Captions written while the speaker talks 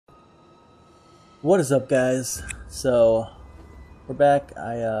What is up, guys? So, we're back.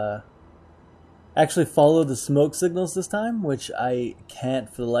 I actually followed the smoke signals this time, which I can't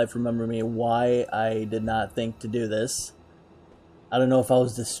for the life remember me why I did not think to do this. I don't know if I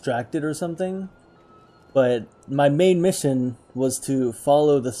was distracted or something, but my main mission was to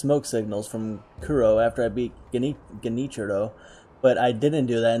follow the smoke signals from Kuro after I beat Genichiro, but I didn't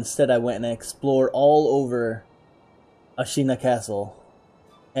do that. Instead, I went and explored all over Ashina Castle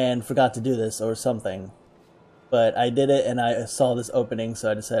and forgot to do this or something. But I did it and I saw this opening,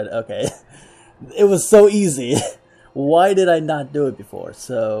 so I just said, okay. It was so easy. Why did I not do it before?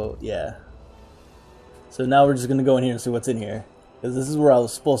 So, yeah. So now we're just gonna go in here and see what's in here. Because this is where I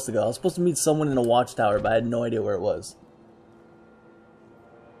was supposed to go. I was supposed to meet someone in a watchtower, but I had no idea where it was.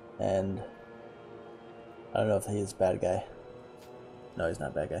 And I don't know if he is a bad guy. No, he's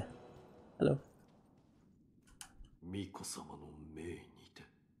not a bad guy. Hello. Miko様の命にて。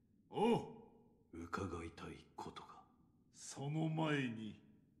おう。伺いたいことが。その前に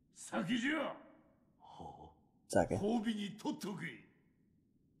先じゃ。はあ。Sake. 褒美に取っとけ。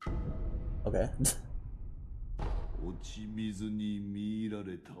Okay. 落ち水に見入ら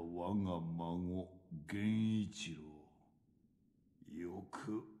れた我が孫源一郎。よ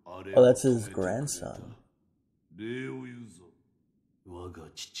くあれを Oh, that's his grandson. 礼を言うぞ。我が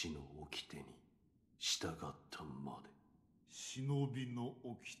父の掟に従ったまで。忍びの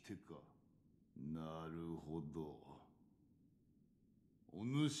掟か。なるほど。お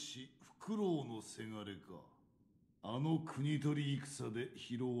主、フクロウのせがれか。あの国取り戦で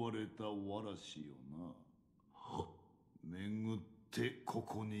拾われたわらしよな。はっ。巡ってこ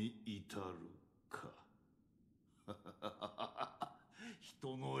こに至るか。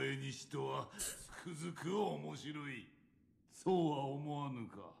人の絵にしてはつくづく面白い。そうは思わぬ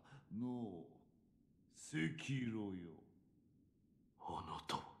か。のう、赤炉よ。あな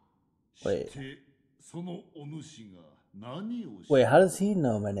たは。Wait. してそのお主が何をし Wait, how does he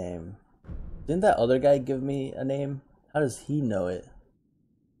know my name? Didn't that other guy give me a name? How does he know it?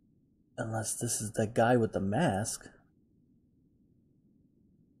 Unless this is the guy with the mask.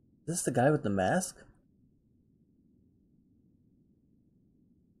 Is this the guy with the mask?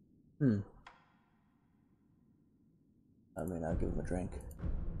 I mean, I'll give him a drink.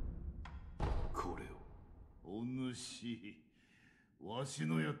 これを。お主。わし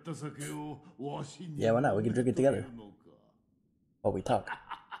のやった酒をわしに。Yeah, why not? We can drink it together. While we talk.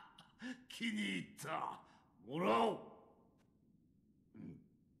 気に入った。もらおう。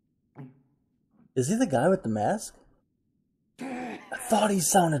Is he the guy with the mask? I thought he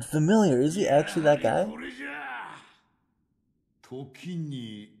sounded familiar. Is he actually that guy? これじゃ。時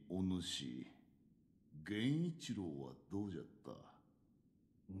にお主。源一郎はどうじゃった。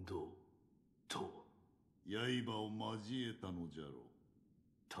どうと。刃を交えたのじゃろう。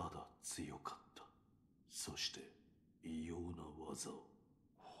ただ強かった。そして異様な技を。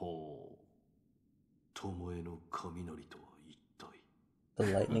ほう。巴の雷とは一体。The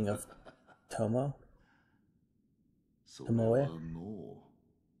lightning of Tomo? それはの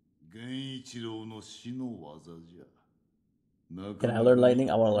源一郎の死の技じゃ。Can I learn lightning?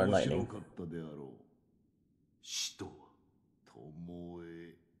 I want to learn 面白 lightning. かったであろう。死とは巴。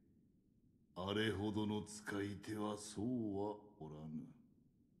あれほどの使い手はそうはおらぬ。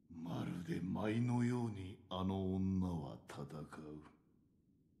まるで舞のようにあの女は戦う。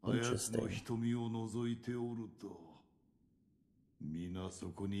あやつの瞳を覗いておると、皆そ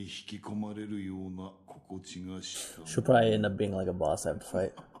こに引き込まれるような心地がした。 She'll probably end up being like a boss I have to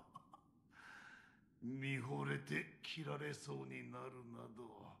fight. 見惚れて切られそうになるなど、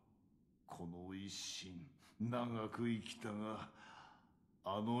この一心長く生きたが、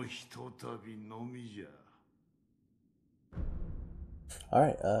あのひとたびのみじゃ。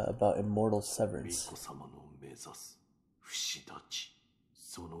 Alright, about Immortal Severance. 巫女様の目指す不死立ち、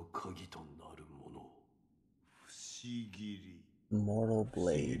その鍵となるものを。不思議。 Immortal 不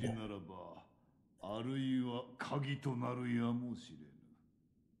思議 Blade. ならば、あるいは鍵となるやもしれぬ。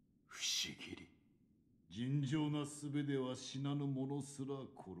不思議。尋常な術では死なぬ者すら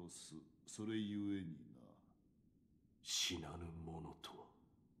殺す。それゆえにな。死なぬ者とは。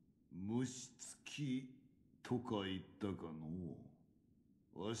虫つきとか言ったかのう。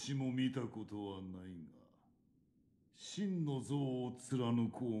わしも見たことはないが、真の像を貫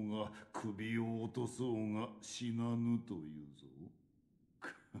こうが首を落とそうが死なぬというぞ。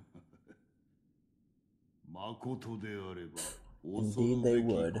まことであれば恐るべき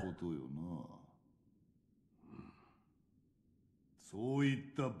ことよな。そう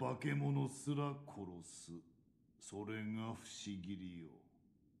いった化け物すら殺す。それが不思議よ。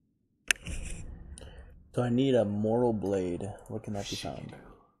 So I need a Mortal Blade. Where can that be found?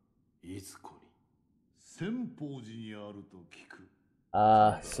 いずこに Senpou寺にあると聞く。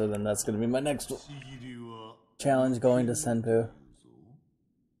So then that's gonna be my next challenge, going to Senpou.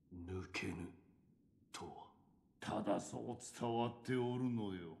 抜けぬとはただそう伝わっておる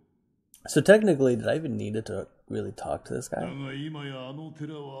のよ。 So technically, did I even need to really talk to this guy? I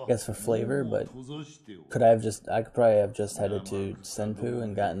guess for flavor, but I could probably have just headed to Senpou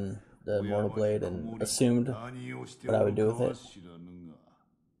and gotten the Mortal Blade and assumed what I would do with it.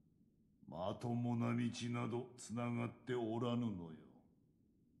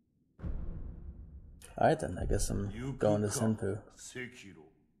 Alright then, I guess I'm going to Senpou.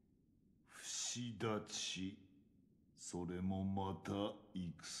 それもまた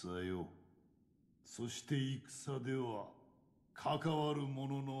戦よ。そして戦では関わる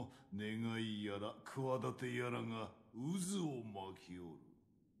者の願いやら企てやらが渦を巻きおる。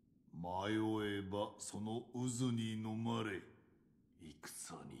迷えばその渦に飲まれ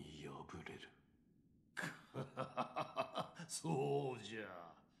戦に敗れる。そうじゃ。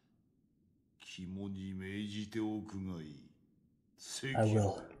肝に銘じておくがいい。I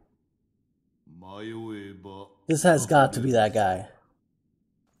will. This has got to be that guy.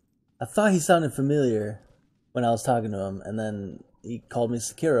 I thought he sounded familiar when I was talking to him, and then he called me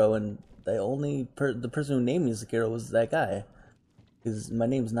Sekiro, and the person who named me Sekiro was that guy. Because my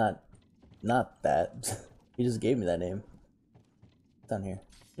name's not that. He just gave me that name. Down here.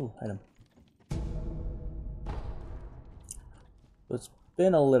 Ooh, item. So it's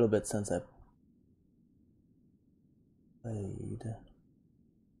been a little bit since I played.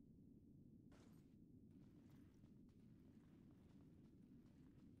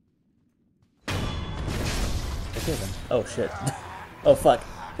 Okay then. Oh shit. Oh fuck.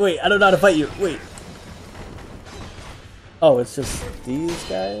 Wait, I don't know how to fight you. Wait. Oh, it's just these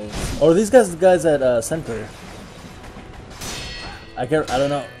guys? Or are these guys the guys at Senpou? I don't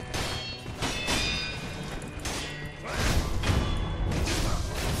know.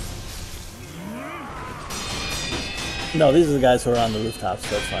 No, these are the guys who are on the rooftops,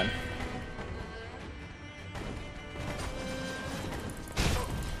 so that's fine.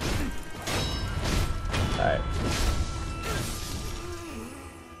 Alright.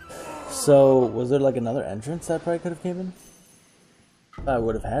 So, was there like another entrance that probably could have came in? I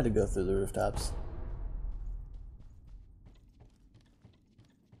would have had to go through the rooftops.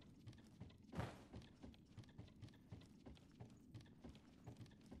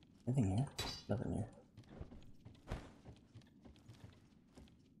 Anything here? Nothing here.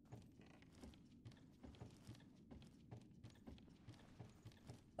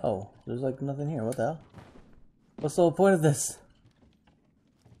 Oh, there's like nothing here. What the hell? What's the whole point of this?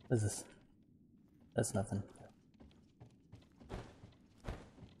 What is this? That's nothing.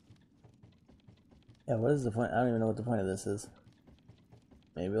 Yeah, what is the point? I don't even know what the point of this is.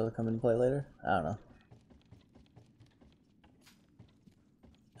 Maybe it'll come into play later? I don't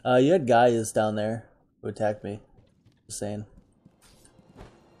know. You had guys down there who attacked me. Just saying.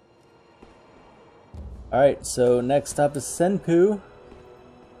 Alright, so next stop is Senpou.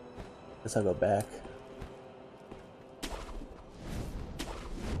 Guess I'll go back.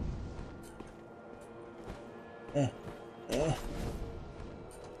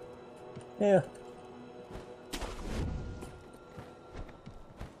 Yeah.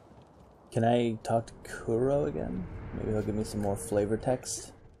 Can I talk to Kuro again? Maybe he'll give me some more flavor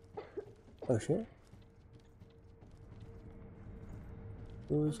text. Oh shit.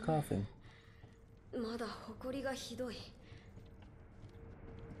 Who's coughing?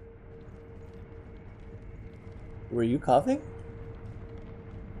 Were you coughing?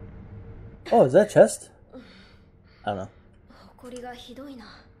 Oh, is that chest? I don't know.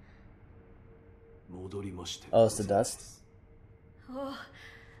 Oh, it's the dust?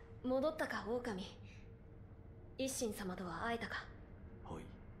 戻ったか、狼。一心様とは会えたか。はい。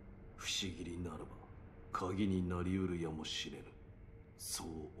不思議にならば鍵になりうるやもしれぬ。そう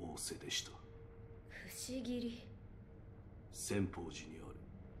仰せでした。不思議。先方寺にある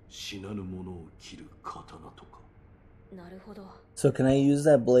死なぬ者を切る刀とか。なるほど。So can I use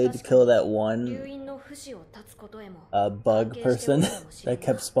that blade to kill that one bug person that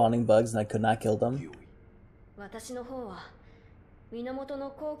kept spawning bugs and I could not kill them? 私の方は源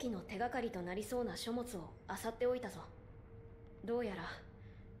の後期の手がかりとなりそうな書物を漁っておいたぞ。どうやら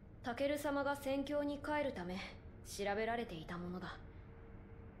タケル様が戦況に帰るため調べられていたものだ。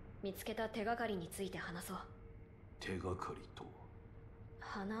見つけた手がかりについて話そう。手がかりと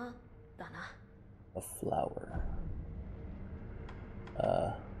花だな。A flower.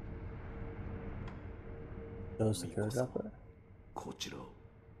 Those Sekiro dropper? こちら。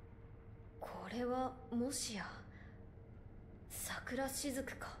これはもしや桜しず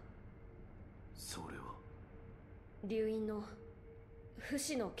くか。それは流院の不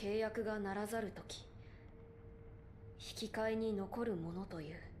死の契約がならざるとき、引き換えに残るものと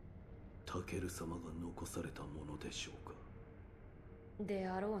いう。タケル様が残されたものでしょうか。で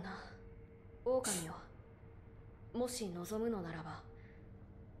あろうな。狼よ、もし望むのならば、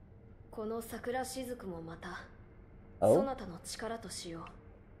この桜しずくもまたそなたの力としよ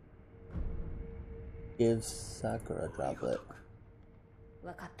う。Give Sakura a droplet.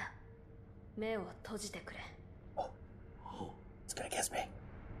 わかった。目を閉じてくれ。It's gonna kiss me.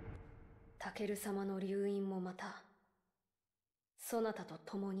 タケル様の流院もまたそなたと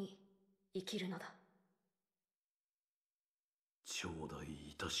共に生きるのだ。頂戴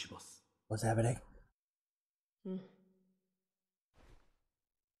いたします。What's happening? うん。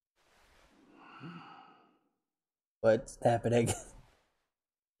What's happening?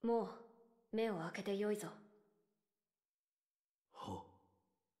 もう目を開けてよいぞ。は。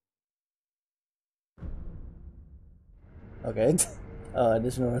Okay.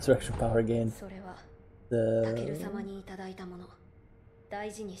 Additional resurrection power gain. それは The タケル様にいただいたもの。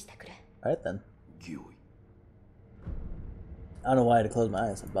大事にしてくれ。Alright then. 御意。I don't know why I had to close my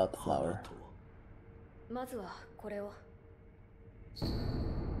eyes about the flower. まずはこれを。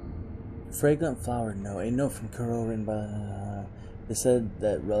Fragrant flower note. A note from Kuro written by. They said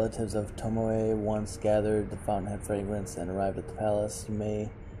that relatives of Tomoe once gathered the fountainhead fragrance and arrived at the palace. You may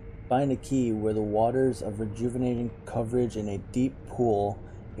find a key where the waters of rejuvenating coverage in a deep pool,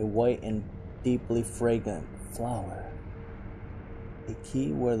 a white and deeply fragrant flower. A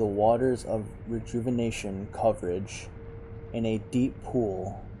key where the waters of rejuvenation coverage in a deep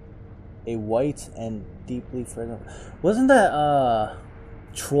pool, a white and deeply fragrant. Wasn't that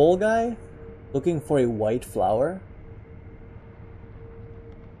troll guy looking for a white flower?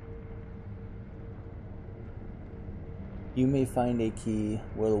 You may find a key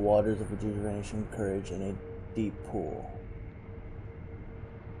where the waters of rejuvenation courage in a deep pool.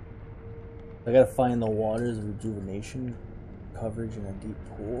 I gotta find the waters of rejuvenation coverage in a deep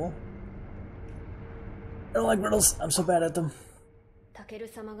pool. I don't like riddles. I'm so bad at them. タケル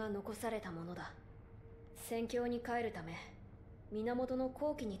様が残されたものだ。戦況に帰るため、源の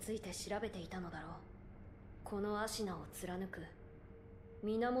後期について調べていたのだろう。この芦名を貫く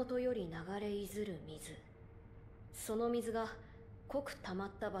源より流れいずる水。その水が濃く溜まっ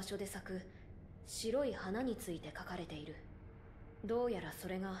た場所で咲く白い花について書かれている。どうやらそ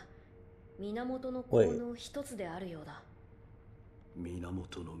れが源の効の一つであるようだ。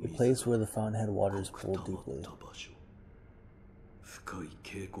源の The 水 place where the fountainhead waters pool が濃く deeply 溜まった場所。深い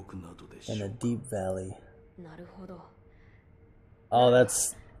渓谷などでし in ょ a う。 deep valley. なるほど。 Oh,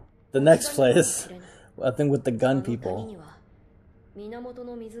 that's the next place. I think with the gun あの谷 people. には源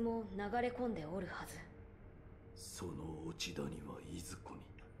の水も流れ込んでおるはず。その落ち谷はいずこに。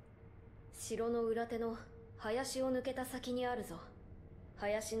城の裏手の林を抜けた先にあるぞ。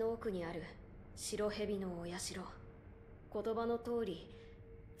林の奥にある白蛇のお社。言葉の通り、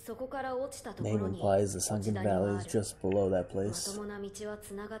そこから落ちたとこ Name ろに implies the 落ち sunken 谷は valley あ is る。 just below that ま place. ともな道は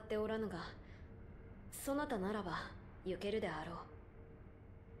つながっておらぬが、そなたならば行けるであろ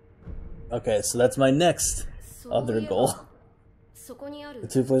う。 Okay, so that's my next そう other いえば goal. そこにある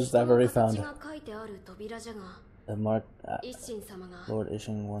The two places I've already 人の found. 形が書いてある扉じゃが、 The mark 一心様が Lord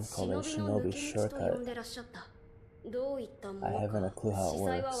issuing one called a 忍びの抜 shinobi け道と呼ん shortcut. でらっしゃった。どういったもの I haven't a か clue how it 司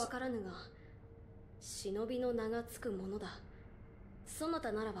祭は works. わからぬが、忍びの名がつくものだ。そな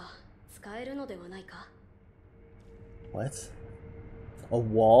たならば使えるのではないか。 What? A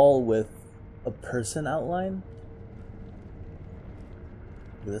wall with a person outline?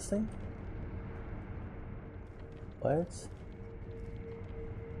 This thing? What?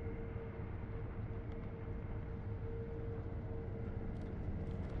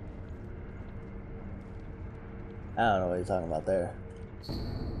 I don't know what you're talking about there.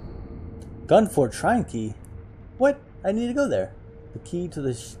 Gun Fort Shrine Key? What? I need to go there. The key to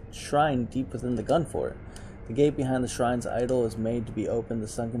the shrine deep within the gun fort. The gate behind the shrine's idol is made to be open. The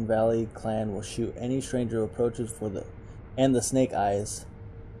Sunken Valley clan will shoot any stranger who approaches for the... And the Snake Eyes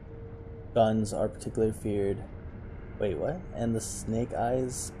guns are particularly feared. Wait, what? And the Snake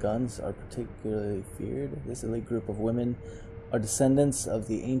Eyes guns are particularly feared? This elite group of women are descendants of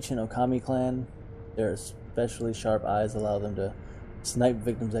the ancient Okami clan. Their especially sharp eyes allow them to snipe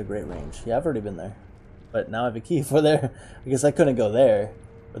victims at great range. Yeah, I've already been there. But now I have a key for there. I guess I couldn't go there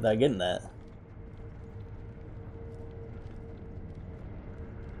without getting that.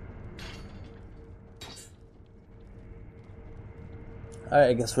 Alright,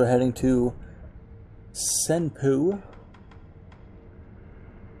 I guess we're heading to Senpou.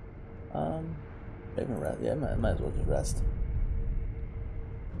 I can rest. Yeah, might as well just rest.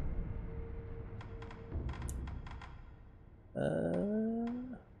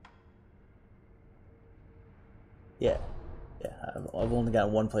 Yeah. Yeah, I've only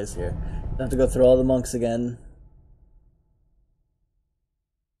got one place here. I have to go through all the monks again.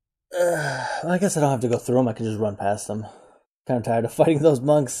 I guess I don't have to go through them, I can just run past them. Kind of tired of fighting those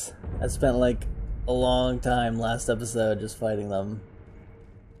monks. I spent like a long time last episode just fighting them.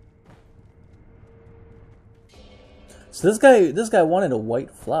 So this guy wanted a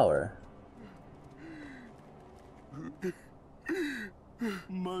white flower.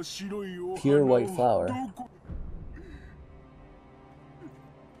 Pure white flower.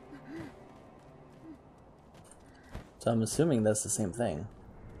 So I'm assuming that's the same thing.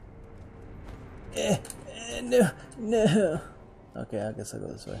 No. Okay, I guess I'll go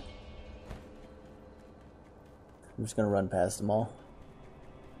this way. I'm just gonna run past them all.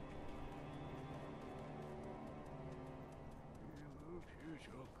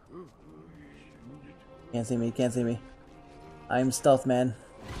 Can't see me, can't see me. I am stealth man.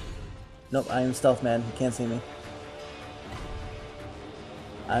 Nope, I am stealth man. You can't see me.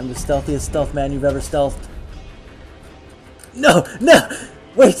 I'm the stealthiest stealth man you've ever stealthed. No! No!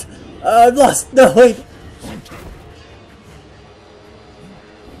 Wait! I'm lost! No, wait!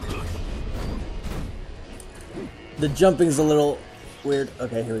 The jumping's a little weird.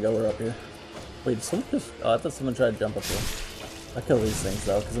 Okay, here we go. We're up here. Wait, did someone just... Oh, I thought someone tried to jump up here. I'll kill these things,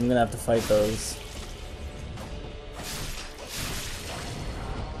 though, because I'm going to have to fight those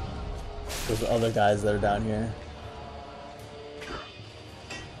other guys that are down here.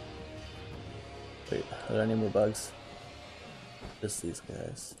 Wait, are there any more bugs? Just these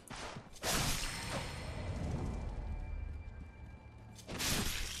guys.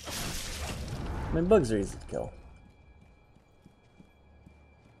 I mean, bugs are easy to kill.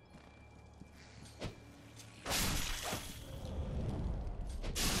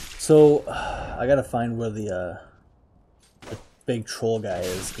 So, I gotta find where the big troll guy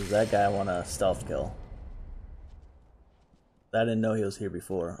is, because that guy I want to stealth kill. I didn't know he was here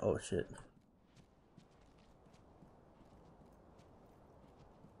before. Oh shit.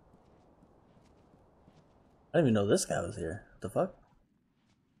 I didn't even know this guy was here. What the fuck?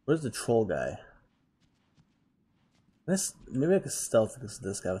 Where's the troll guy? Maybe I could stealth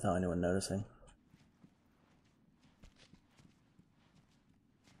this guy without anyone noticing.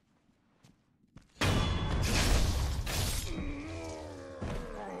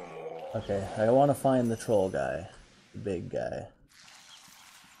 Okay, I want to find the troll guy. The big guy.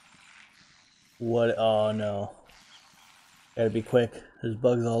 What? Oh no. Gotta be quick. There's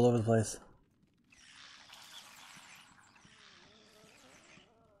bugs all over the place.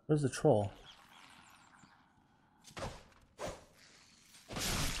 Where's the troll?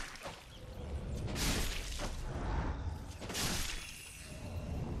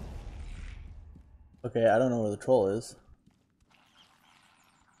 Okay, I don't know where the troll is.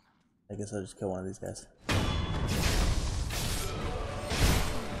 I guess I'll just kill one of these guys.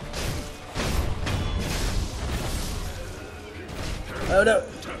 Oh no!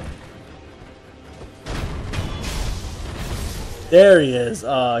 There he is!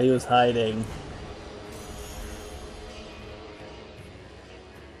 Oh, he was hiding.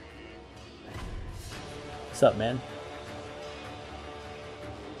 What's up, man?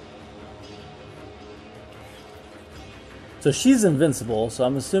 So she's invincible, so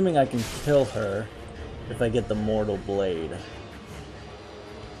I'm assuming I can kill her if I get the mortal blade.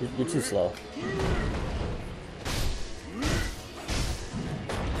 You're too slow.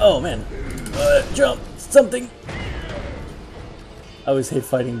 Oh man. Jump! Something! I always hate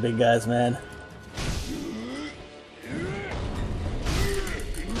fighting big guys, man.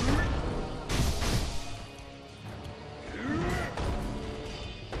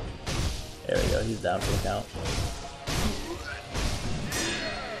 There we go, he's down for the count.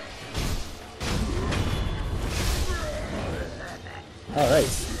 Alright.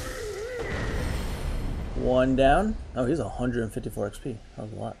 One down. Oh, he's 154 XP. That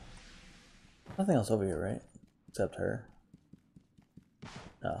was a lot. Nothing else over here, right? Except her.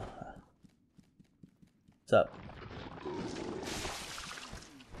 No. What's up?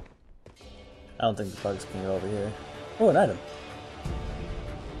 I don't think the bugs can go over here. Oh, an item.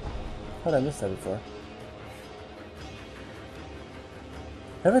 How did I miss that before?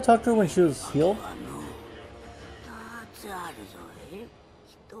 Have I talked to her when she was healed?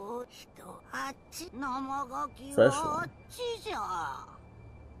 Fresh one.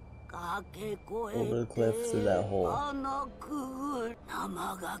 Over the cliff through that hole.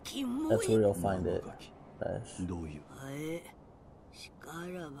 That's where you'll find it. Fresh.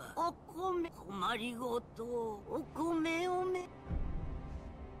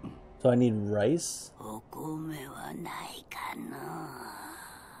 So I need rice? お米はないかな。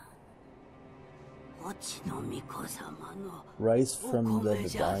おちの巫女様の Rice from the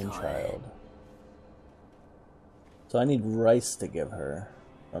divine child. So I need rice to give her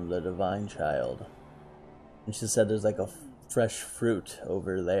from the divine child. And she said there's like a fresh fruit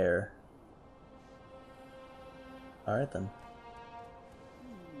over there. Alright then.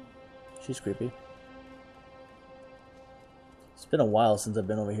 She's creepy. It's been a while since I've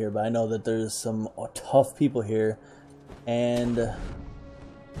been over here, but I know that there's some tough people here. And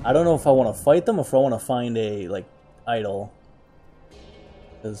I don't know if I want to fight them or if I want to find a, like, idol.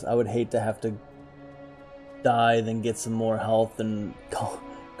 Because I would hate to have to die, then get some more health, and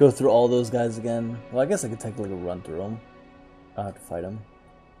go through all those guys again. Well, I guess I could take like a run through them. I don't have to fight them.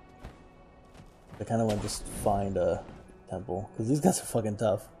 I kind of want to just find a temple, because these guys are fucking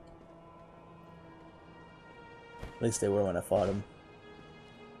tough. At least they were when I fought them.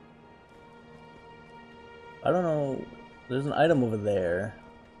 I don't know. There's an item over there.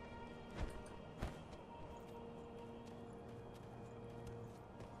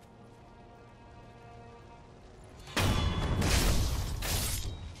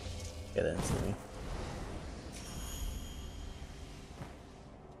 Yeah, they didn't see me.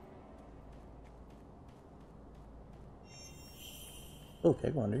 Oh, can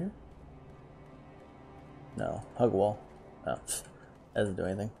I go under here? No. Hug wall. No. That doesn't do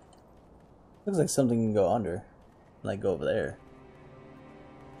anything. Looks like something can go under. Like, go over there.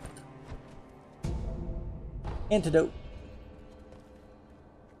 Antidote.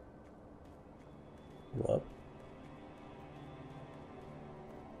 Go up.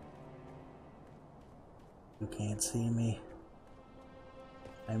 You can't see me.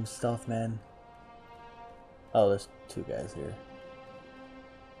 I'm Stealth Man. Oh, there's two guys here.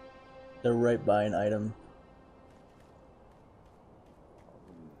 They're right by an item.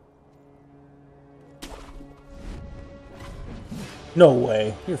 No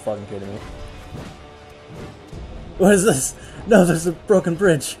way. You're fucking kidding me. What is this? No, there's a broken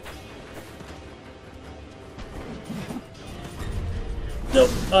bridge. Nope.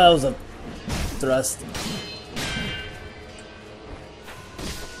 Oh, that was a thrust.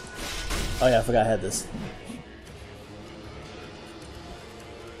 Oh yeah, I forgot I had this.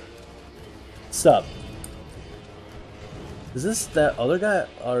 Sup? Is this that other guy?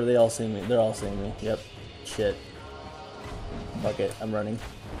 Or are they all seeing me? They're all seeing me. Yep. Shit. Fuck it, I'm running.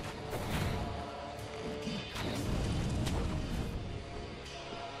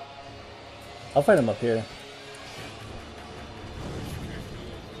 I'll fight him up here.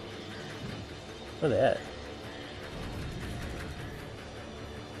 Where are they at?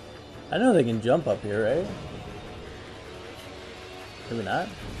 I know they can jump up here, right? Maybe not?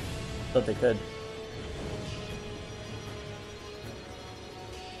 Thought they could.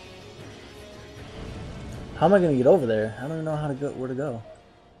 How am I gonna get over there? I don't even know how to go, where to go.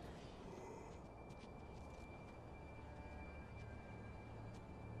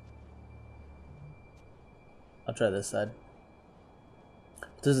 I'll try this side.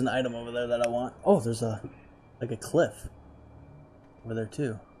 There's an item over there that I want. Oh, there's a, like a cliff over there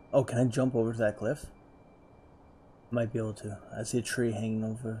too. Oh, can I jump over to that cliff? Might be able to. I see a tree hanging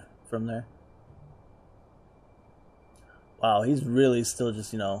over from there. Wow, he's really still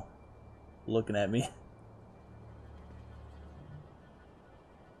just, you know, looking at me.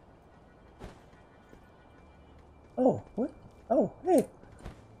 Oh, what? Oh, hey!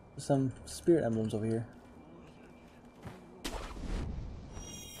 There's some spirit emblems over here.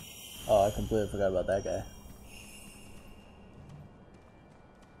 Oh, I completely forgot about that guy.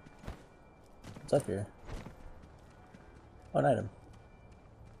 What's up here? Oh, an item.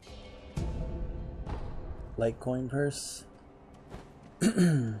 Litecoin purse.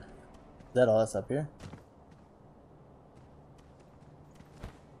 Is that all that's up here?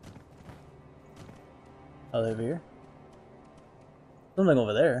 Oh, over here? Something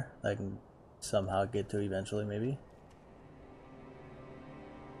over there that I can somehow get to eventually, maybe.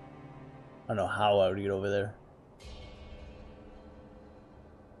 I don't know how I would get over there.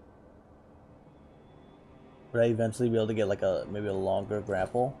 Would I eventually be able to get like a, maybe a longer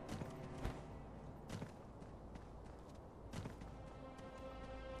grapple?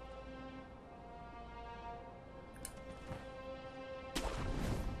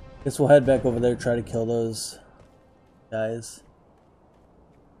 Guess we'll head back over there, try to kill those guys.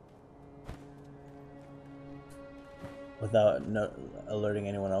 Without alerting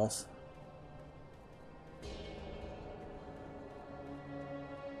anyone else.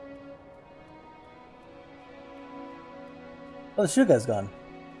 Oh, the shoe guy's gone.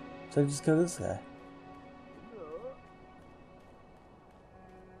 So I can just kill this guy.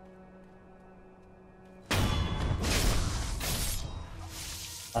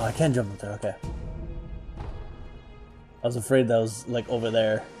 Oh, I can't jump up there, okay. I was afraid that was like over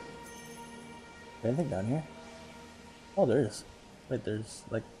there. Anything down here? Oh, there is. Wait, there's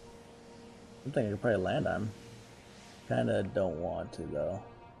like something I could probably land on. Kinda don't want to though.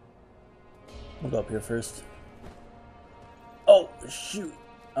 I'll go up here first. Oh, shoot.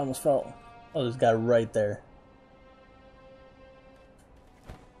 I almost fell. Oh, there's a guy right there.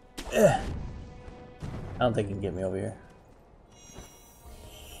 I don't think he can get me over here.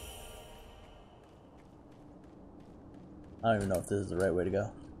 I don't even know if this is the right way to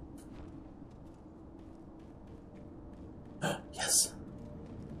go. Yes.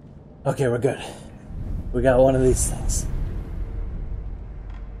 Okay, we're good. We got one of these things.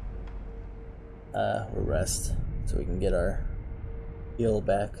 We'll rest so we can get our heal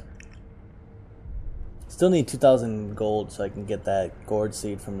back. Still need 2,000 gold so I can get that gourd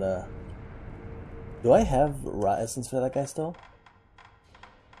seed from the... Do I have raw essence for that guy still?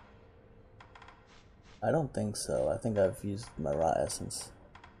 I don't think so. I think I've used my raw essence.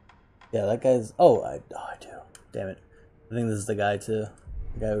 Yeah, that guy's... Oh, I do. Damn it. I think this is the guy too.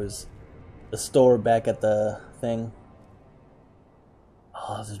 The guy was the store back at the thing.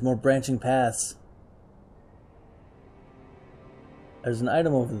 Oh, there's more branching paths. There's an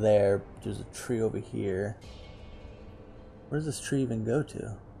item over there. There's a tree over here. Where does this tree even go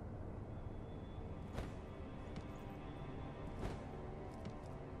to?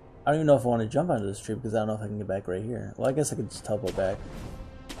 I don't even know if I want to jump onto this tree because I don't know if I can get back right here. Well, I guess I could just teleport back.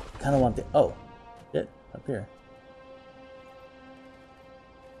 Kind of want the... Oh, shit, up here.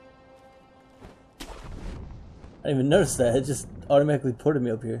 I didn't even notice that. It just automatically ported me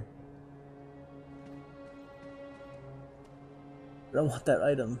up here. I don't want that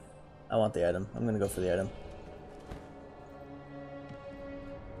item. I want the item. I'm gonna go for the item.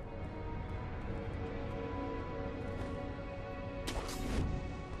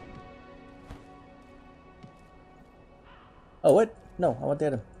 Oh, what? No, I want the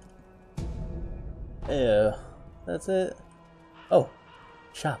item. Ew. That's it. Oh,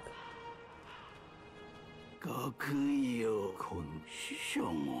 shop.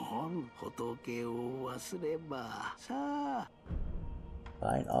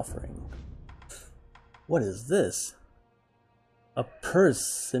 Fine offering. What is this? A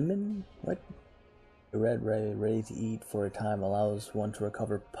persimmon? What? Red, ready to eat for a time, allows one to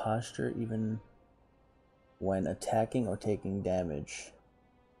recover posture even when attacking or taking damage.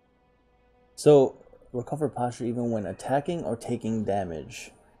 So, recover posture even when attacking or taking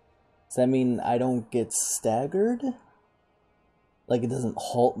damage. Does that mean I don't get staggered? Like it doesn't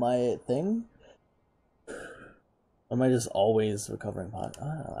halt my thing? Or am I just always recovering posture?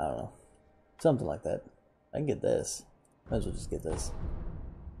 I don't know. Something like that. I can get this. Might as well just get this.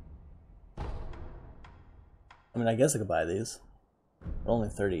 I mean, I guess I could buy these. They're only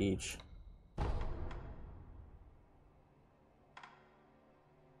 30 each.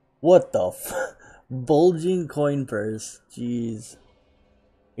 What the f... Bulging coin purse. Jeez.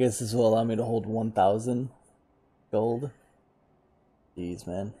 I guess this will allow me to hold 1,000 gold. Jeez,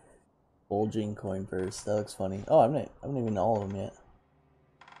 man. Bulging coin purse. That looks funny. Oh, I haven't even all of them yet.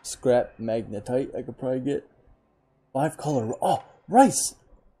 Scrap magnetite I could probably get. 5 color... Oh! Rice!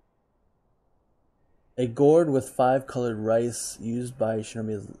 A gourd with 5 colored rice used by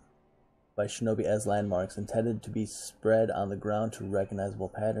shinobi as landmarks, intended to be spread on the ground to recognizable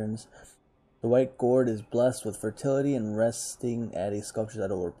patterns. The white gourd is blessed with fertility and resting at a sculpture that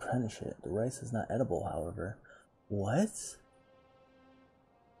will replenish it. The rice is not edible, however. What?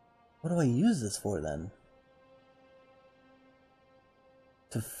 What do I use this for then?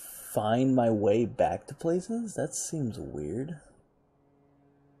 To find my way back to places? That seems weird.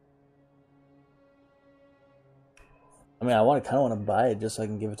 I mean, I kind of want to buy it just so I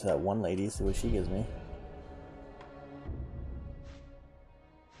can give it to that one lady, see what she gives me.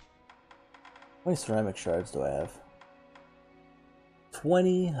 How many ceramic shards do I have?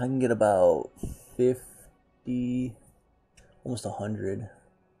 20. I can get about 50, almost 100.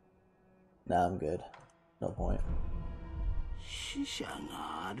 Nah, I'm good. No point.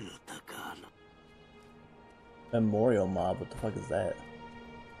 Memorial mob, what the fuck is that?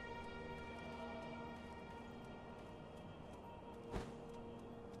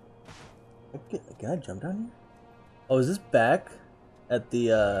 Can I jump down here? Oh, is this back at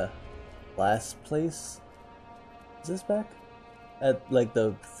the last place? Is this back? At like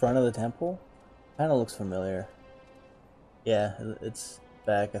the front of the temple? Kinda looks familiar. Yeah, it's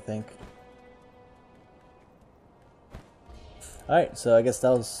back, I think. Alright, so I guess it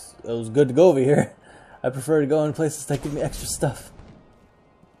was good to go over here. I prefer to go in places that give me extra stuff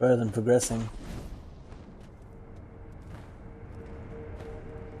rather than progressing.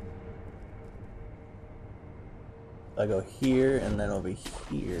 I go here, and then over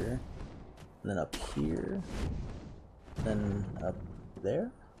here, and then up here, then up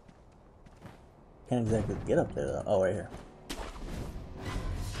there? Can't exactly get up there though. Oh, right here.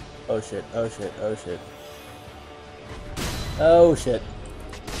 Oh shit, oh shit, oh shit. Oh shit.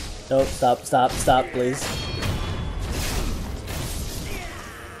 Nope, stop, stop, stop, please.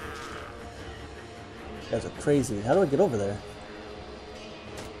 You guys are crazy. How do I get over there?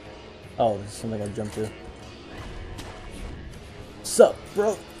 Oh, there's something I jumped to. Sup,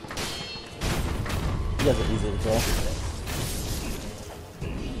 bro? You guys are easy to kill.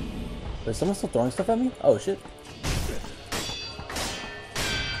 Is someone still throwing stuff at me? Oh shit.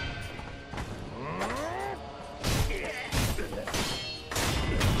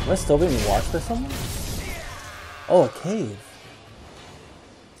 Am I still being watched by someone? Oh, a cave.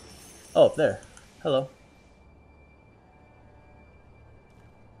 Oh, up there. Hello.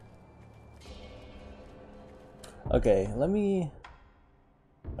 Okay, let me...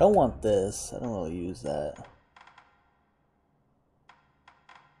 I don't want this. I don't really use that.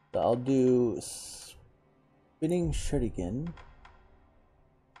 So I'll do spinning shuriken.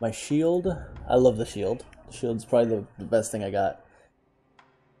 My shield. I love the shield. The shield's probably the best thing I got.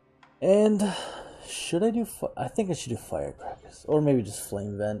 And should I do? I think I should do firecrackers, or maybe just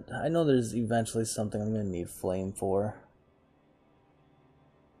flame vent. I know there's eventually something I'm gonna need flame for.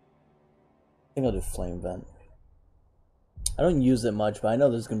 I think I'll do flame vent. I don't use it much, but I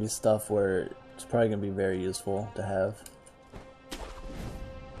know there's gonna be stuff where it's probably gonna be very useful to have.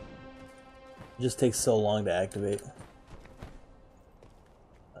 It just takes so long to activate.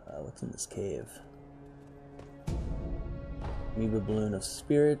 What's in this cave? Amoeba balloon of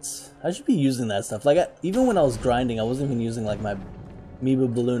spirits. I should be using that stuff. Like even when I was grinding, I wasn't even using like my amoeba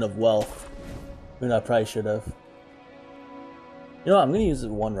balloon of wealth. I mean, I probably should have. You know what? I'm gonna use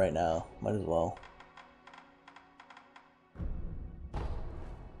one right now. Might as well.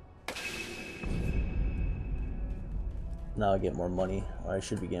 Now I get more money, or I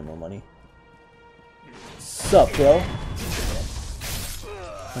should be getting more money. Sup, bro?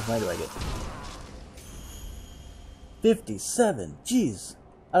 How much money do I get? 57. Jeez.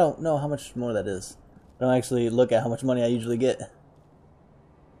 I don't know how much more that is. I don't actually look at how much money I usually get. How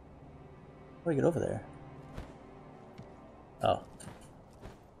do I get over there? Oh.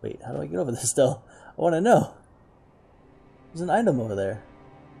 Wait, how do I get over this still? I want to know. There's an item over there.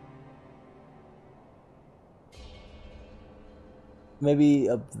 Maybe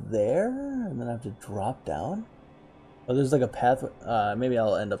up there? And then I have to drop down? Oh, there's like a pathway. Maybe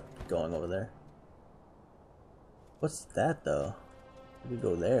I'll end up going over there. What's that though? We could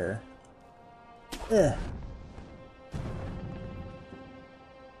go there. Eh.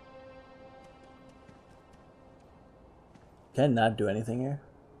 Can I not do anything here?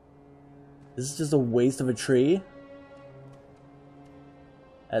 This is just a waste of a tree?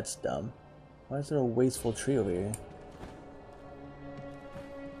 That's dumb. Why is there a wasteful tree over here?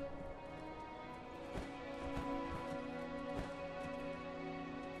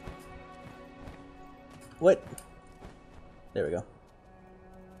 What? There we go.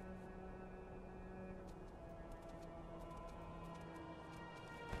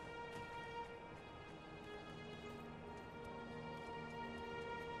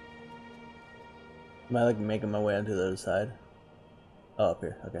 Am I like making my way onto the other side? Oh, up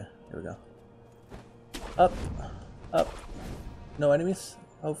here. Okay, here we go. Up, up. No enemies,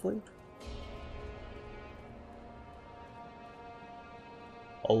 hopefully.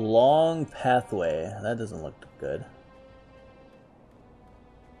 A long pathway. That doesn't look good.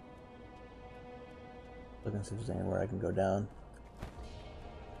 Looking to see if there's anywhere I can go down.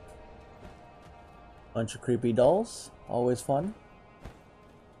 Bunch of creepy dolls. Always fun.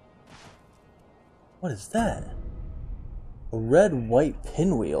 What is that? A red-white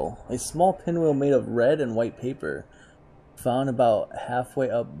pinwheel. A small pinwheel made of red and white paper. Found about halfway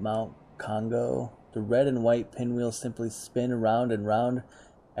up Mount Congo. The red and white pinwheel simply spin round and round.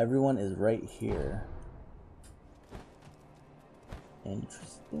 Everyone is right here.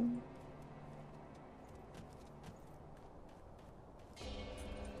 Interesting.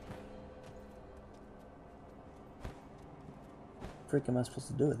 What am I supposed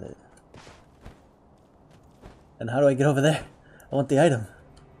to do with it? And how do I get over there? I want the item.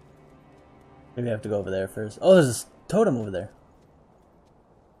 Maybe I have to go over there first. Oh, there's a totem over there.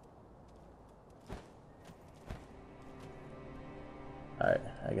 Alright,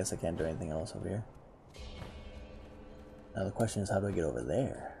 I guess I can't do anything else over here. Now the question is, how do I get over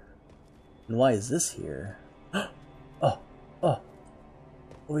there? And why is this here? Oh,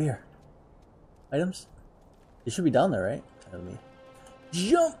 over here. Items? It should be down there, right? Let me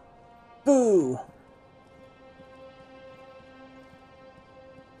jump! Boo!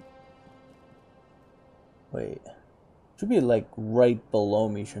 Wait. Should be like right below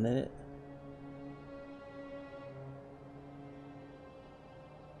me, shouldn't it?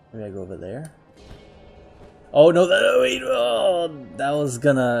 Maybe I go over there. Oh no! Wait! Oh, that was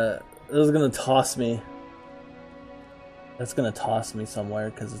gonna toss me. That's gonna toss me somewhere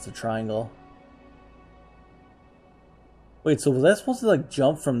because it's a triangle. Wait, so was I supposed to like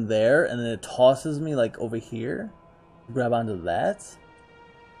jump from there and then it tosses me like over here? Grab onto that?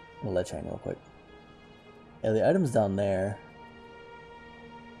 I'm gonna let you hang real quick. Yeah, the item's down there.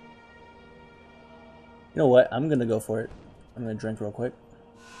 You know what? I'm gonna go for it. I'm gonna drink real quick.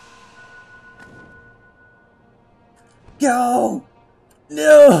 Go!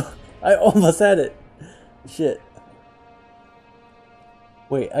 No! I almost had it. Shit.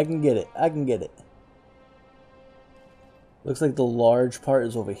 Wait, I can get it. I can get it. Looks like the large part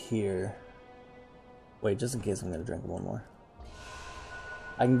is over here. Wait, just in case I'm gonna drink one more.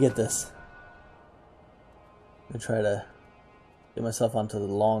 I can get this. I'm gonna try to get myself onto the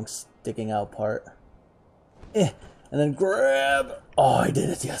long sticking out part. And then grab. Oh, I did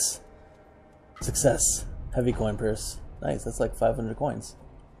it, yes. Success. Heavy coin purse. Nice, that's like 500 coins.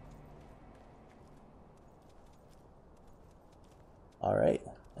 Alright,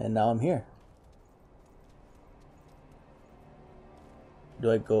 and now I'm here.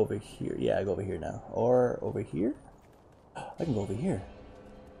 Do I go over here? Yeah, I go over here now. Or over here? I can go over here.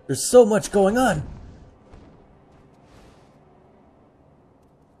 There's so much going on!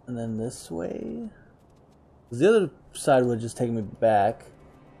 And then this way? The other side would just take me back.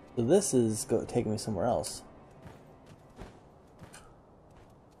 So this is taking me somewhere else.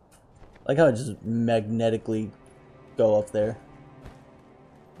 Like how I just magnetically go up there.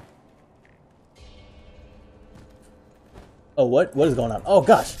 Oh, what is going on? Oh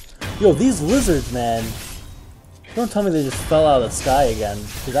gosh! Yo, these lizards, man! Don't tell me they just fell out of the sky again,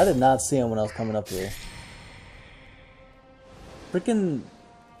 because I did not see them when I was coming up here. Freaking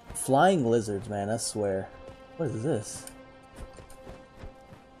flying lizards, man, I swear. What is this?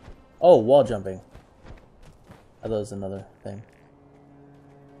 Oh, wall jumping. I thought it was another thing.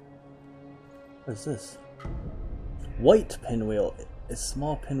 What is this? White pinwheel. A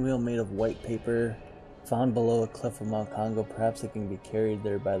small pinwheel made of white paper found below a cliff of Mount Congo. Perhaps it can be carried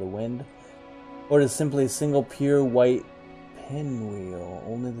there by the wind. Or it is simply a single pure white pinwheel.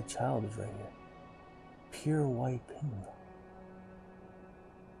 Only the child is right here. Pure white pinwheel.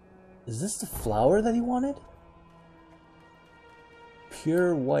 Is this the flower that he wanted?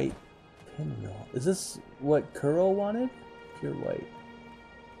 Pure white pinwheel. Is this what Kuro wanted? Pure white.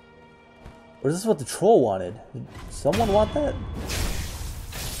 Or is this what the troll wanted? Did someone want that?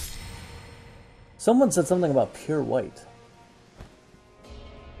 Someone said something about pure white.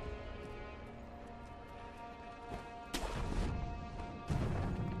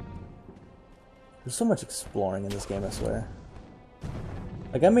 There's so much exploring in this game, I swear.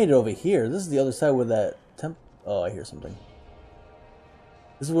 Like, I made it over here. This is the other side where that oh, I hear something.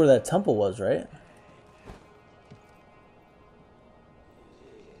 This is where that temple was, right?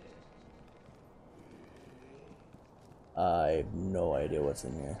 I have no idea what's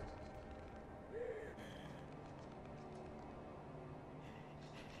in here.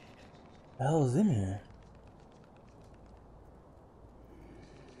 What the hell is in here?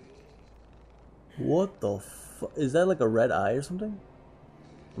 What the fuck? Is that like a red eye or something?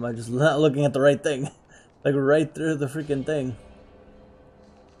 Am I just not looking at the right thing? Like right through the freaking thing.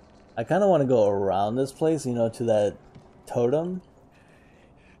 I kind of want to go around this place, you know, to that totem.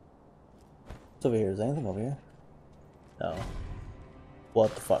 What's over here? Is there anything over here? No.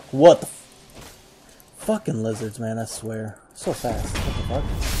 What the fuck? What the fucking lizards, man, I swear. So fast. What the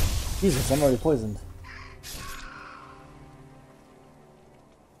fuck? Jesus, I'm already poisoned.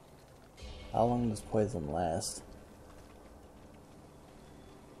 How long does poison last?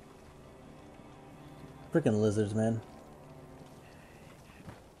 Freaking lizards, man.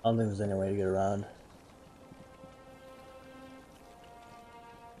 I don't think there's any way to get around.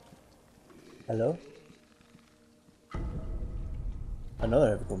 Hello? Another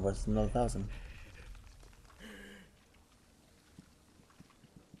heavy coin purse, another 1,000.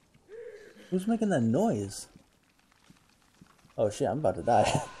 Who's making that noise? Oh shit, I'm about to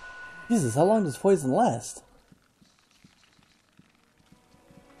die. Jesus, how long does poison last?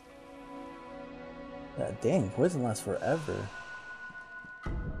 God dang, poison lasts forever.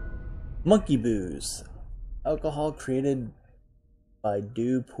 Monkey booze. Alcohol created by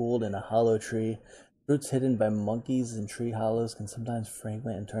dew pooled in a hollow tree. Fruits hidden by monkeys in tree hollows can sometimes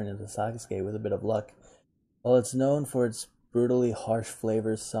fragment and turn into sake with a bit of luck. While it's known for its brutally harsh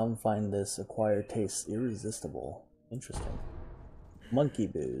flavors, some find this acquired taste irresistible. Interesting. Monkey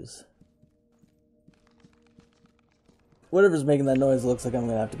booze. whatever's making that noise looks like I'm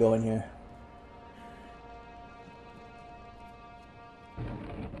gonna have to go in here.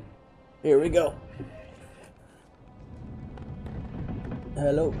 Here we go.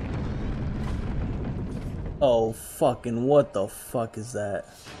 Hello. Oh, fucking what the fuck is that?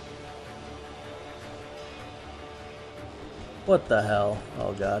 What the hell?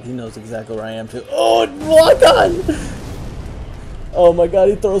 Oh god, he knows exactly where I am too. Oh my god! Oh my god,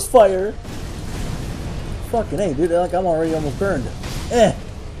 he throws fire. Fucking hey, dude, like I'm already almost burned.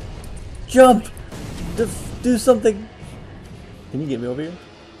 Jump! Do something. Can you get me over here?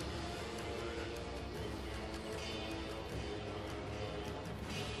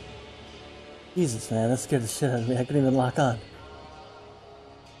 Jesus, man, that scared the shit out of me. I couldn't even lock on.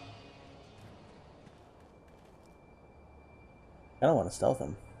 I don't want to stealth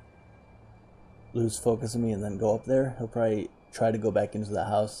him. Lose focus on me and then go up there. He'll probably try to go back into the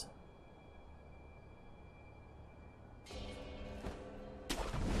house.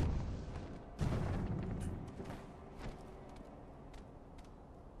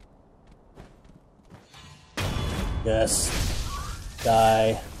 Yes.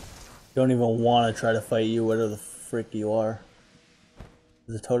 Die. Don't even want to try to fight you, whatever the frick you are.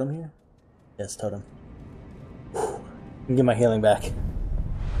 Is a totem here? Yes, totem. Whew. I can get my healing back.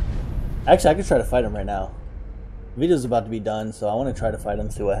 Actually, I could try to fight him right now. The video's about to be done, so I want to try to fight him,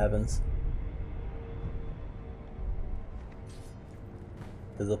 see what happens.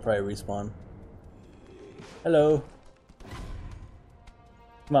 Because they'll probably respawn. Hello.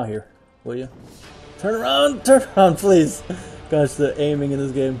 Come out here, will you? Turn around, please. Gosh, the aiming in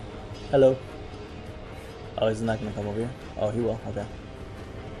this game. Hello. Oh, he's not gonna come over here? Oh, he will, okay.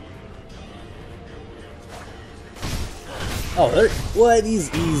 Oh, there, what?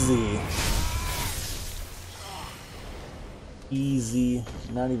 He's easy. Easy,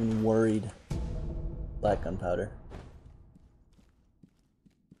 not even worried. Black gunpowder.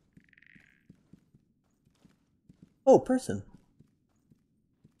 Oh, person.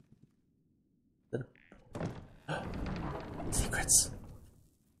 Secrets.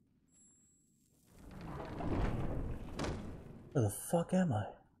 Where the fuck am I?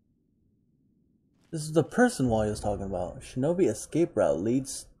 This is the person Wally was talking about. Shinobi escape route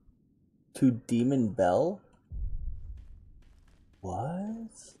leads to Demon Bell?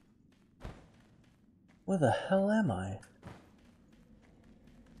 What? Where the hell am I?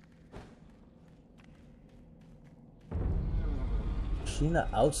 Sheena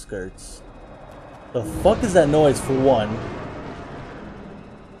outskirts. The fuck is that noise for one?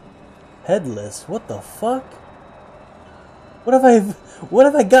 Headless? What the fuck? What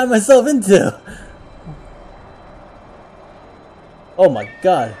have I got myself into? Oh my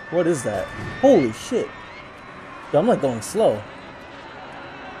god, what is that? Holy shit. Dude, I'm like going slow.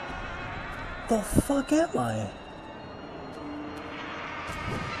 The fuck am I?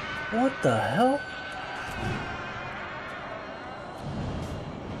 What the hell?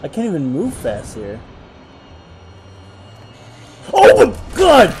 I can't even move fast here. Oh my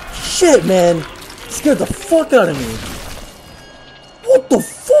god! Shit, man! Scared the fuck out of me! What the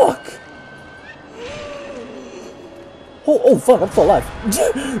fuck? Oh fuck, I'm still alive.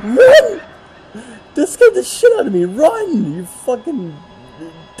 Run! That scared the shit out of me. Run, you fucking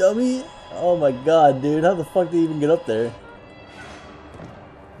dummy. Oh my god, dude. How the fuck did you even get up there?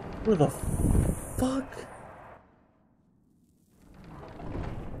 Where the fuck?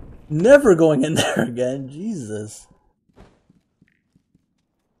 Never going in there again. Jesus.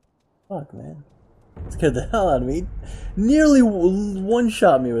 Fuck, man. Scared the hell out of me. Nearly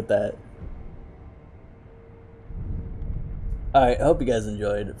one-shot me with that. Alright, I hope you guys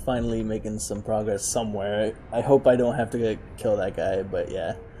enjoyed. Finally making some progress somewhere. I hope I don't have to kill that guy, but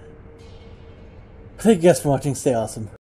yeah. Thank you guys for watching. Stay awesome.